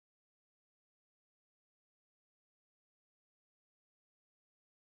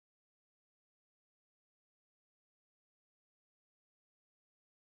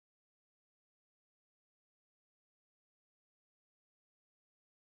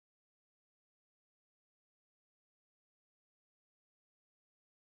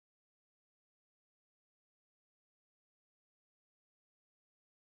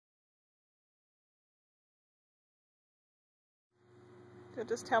So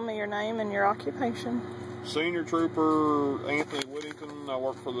just tell me your name and your occupation. Senior Trooper Anthony Whittington. I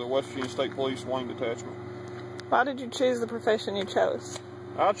work for the West Virginia State Police Wayne Detachment. Why did you choose the profession you chose?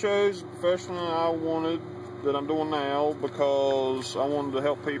 I chose the profession I wanted, that I'm doing now, because I wanted to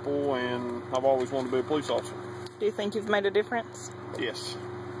help people, and I've always wanted to be a police officer. Do you think you've made a difference? Yes.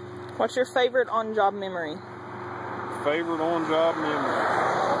 What's your favorite on-job memory? Favorite on-job memory?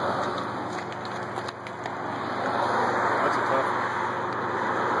 That's a tough one.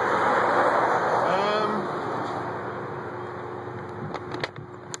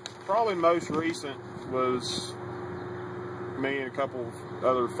 Probably most recent was me and a couple of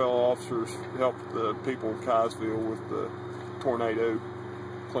other fellow officers helped the people of Kysville with the tornado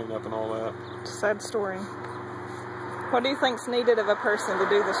cleanup and all that. Sad story. What do you think's needed of a person to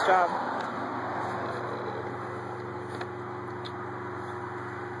do this job?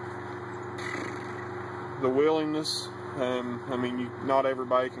 The willingness. I mean, not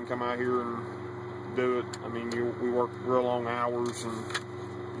everybody can come out here and do it. I mean, we work real long hours, and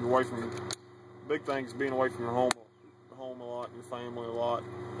you're away from. Big things being away from your home a lot, and your family a lot.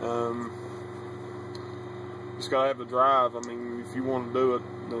 Just gotta have the drive. I mean, if you want to do it,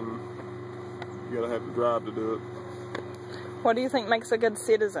 then you gotta have the drive to do it. What do you think makes a good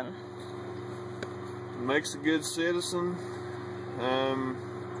citizen? Makes a good citizen.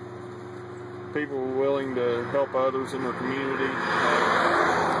 People willing to help others in their community.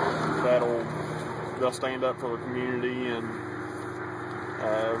 They'll stand up for the community, and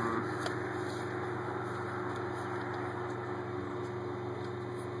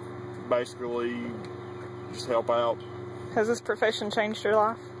basically just help out. Has this profession changed your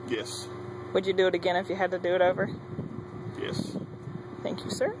life? Yes. Would you do it again if you had to do it over? Yes. Thank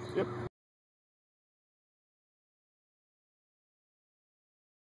you, sir. Yep.